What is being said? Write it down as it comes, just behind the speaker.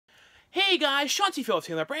Hey guys, Sean C. Phillips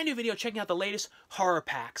here with a brand new video checking out the latest horror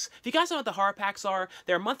packs. If you guys don't know what the horror packs are,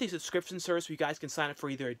 they're a monthly subscription service where you guys can sign up for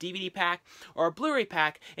either a DVD pack or a Blu-ray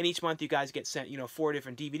pack, and each month you guys get sent, 4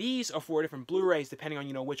 different DVDs or 4 different Blu-rays, depending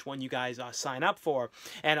on, which one you guys sign up for.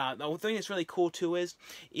 And the thing that's really cool too is,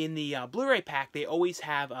 in the Blu-ray pack, they always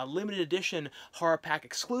have limited edition horror pack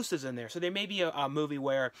exclusives in there. So there may be a movie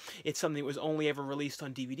where it's something that was only ever released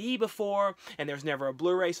on DVD before, and there's never a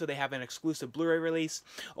Blu-ray, so they have an exclusive Blu-ray release,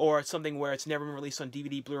 or it's something where it's never been released on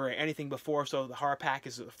DVD, Blu-ray, anything before, so the horror pack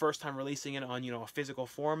is the first time releasing it on, a physical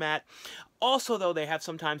format. Also, though, they have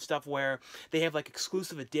sometimes stuff where they have like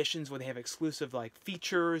exclusive editions where they have exclusive like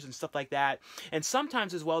features and stuff like that. And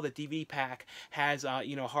sometimes as well, the DVD pack has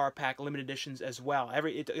horror pack limited editions as well.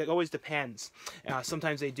 It always depends.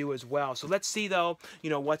 Sometimes they do as well. So let's see though,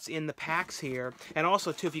 what's in the packs here. And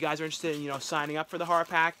also too, if you guys are interested in signing up for the horror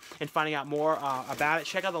pack and finding out more about it,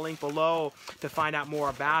 check out the link below to find out more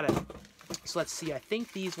about it. So let's see, I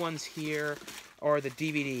think these ones here are the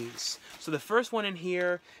DVDs. So the first one in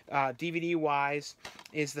here, DVD-wise,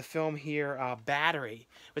 is the film here, Battery,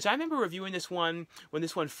 which I remember reviewing this one when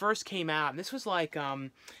this one first came out. And this was like,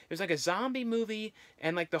 it was like a zombie movie,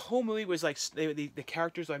 and like the whole movie was like, the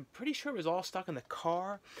characters, I'm pretty sure it was all stuck in the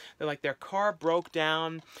car. Their car broke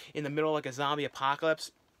down in the middle of like a zombie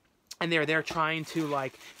apocalypse, and they're trying to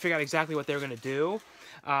like figure out exactly what they're gonna do.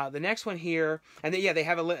 The next one here, and they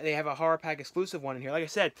have a horror pack exclusive one in here. Like I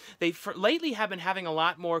said, they lately have been having a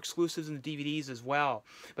lot more exclusives in the DVDs as well.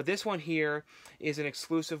 But this one here is an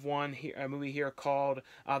exclusive one, a movie here called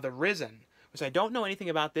The Rizen, which I don't know anything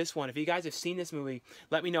about this one. If you guys have seen this movie,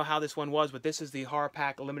 let me know how this one was. But this is the horror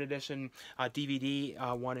pack limited edition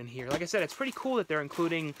DVD one in here. Like I said, it's pretty cool that they're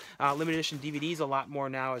including limited edition DVDs a lot more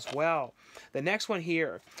now as well. The next one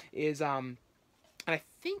here is and I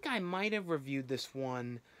think I might have reviewed this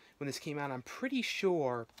one when this came out. I'm pretty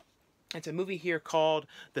sure. It's a movie here called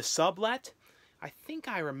The Sublet. I think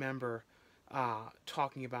I remember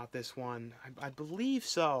talking about this one. I believe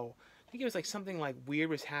so. I think it was like something like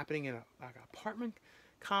weird was happening in an apartment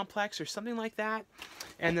complex or something like that.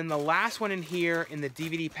 And then the last one in here in the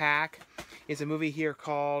DVD pack is a movie here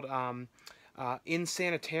called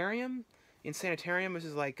Insanitarium. Insanitarium, this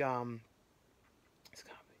is like...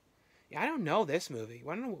 I don't know this movie.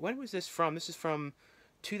 When was this from? This is from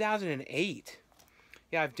 2008.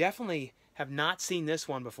 Yeah, I've definitely have not seen this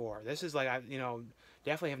one before. This is like,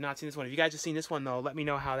 definitely have not seen this one. If you guys have seen this one, though, let me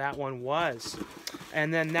know how that one was.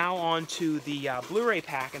 And then now on to the Blu-ray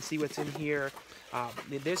pack and see what's in here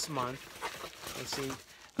this month. Let's see.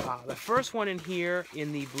 The first one in here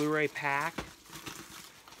in the Blu-ray pack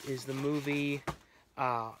is the movie.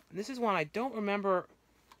 This is one I don't remember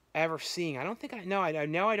ever seeing. I don't think I know. I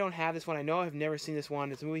know I don't have this one. I know I've never seen this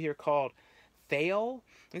one. It's a movie here called Thale.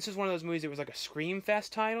 This is one of those movies that was like a Screamfest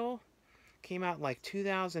title. Came out in like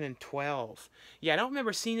 2012. Yeah, I don't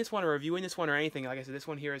remember seeing this one or reviewing this one or anything. Like I said, this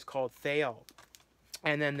one here is called Thale.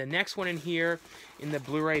 And then the next one in here in the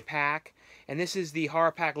Blu-ray pack, and this is the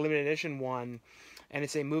horror pack limited edition one, and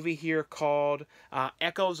it's a movie here called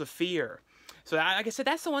Echoes of Fear. So, like I said,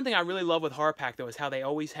 that's the one thing I really love with Horrorpack, though, is how they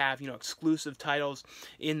always have, exclusive titles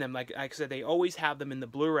in them. Like I said, they always have them in the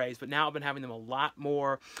Blu-rays, but now I've been having them a lot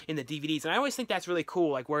more in the DVDs. And I always think that's really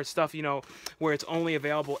cool, like where it's stuff, where it's only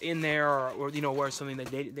available in there, or where it's something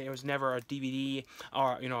that there was never a DVD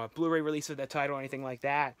or, a Blu-ray release of that title or anything like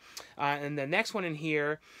that. And the next one in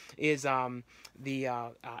here is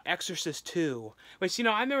the Exorcist 2, which,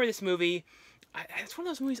 I remember this movie. It's one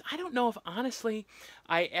of those movies, I don't know if, honestly,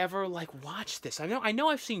 I ever, watched this. I know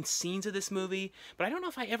I've seen scenes of this movie, but I don't know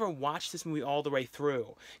if I ever watched this movie all the way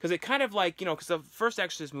through. Because it kind of, because the first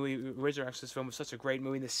Exorcist movie, original Exorcist film, was such a great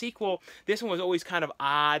movie. The sequel, this one was always kind of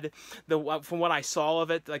odd, from what I saw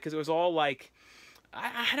of it, because it was all,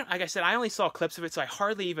 I don't, like I said, I only saw clips of it, so I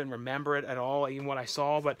hardly even remember it at all, even what I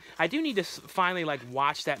saw. But I do need to finally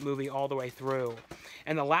watch that movie all the way through.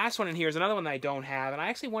 And the last one in here is another one that I don't have, and I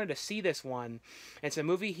actually wanted to see this one. It's a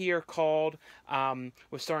movie here called,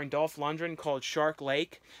 starring Dolph Lundgren, called Shark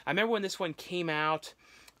Lake. I remember when this one came out.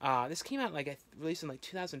 This came out released in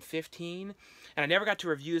 2015, and I never got to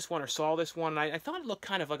review this one or saw this one. And I thought it looked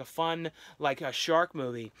kind of like a fun, a shark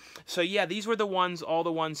movie. So yeah, these were all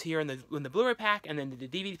the ones here in the Blu-ray pack and then the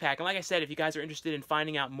DVD pack. And like I said, if you guys are interested in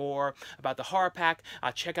finding out more about the horror pack,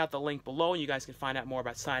 check out the link below, and you guys can find out more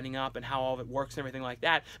about signing up and how all of it works and everything like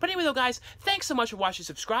that. But anyway, though, guys, thanks so much for watching,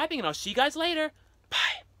 subscribing, and I'll see you guys later.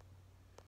 Bye.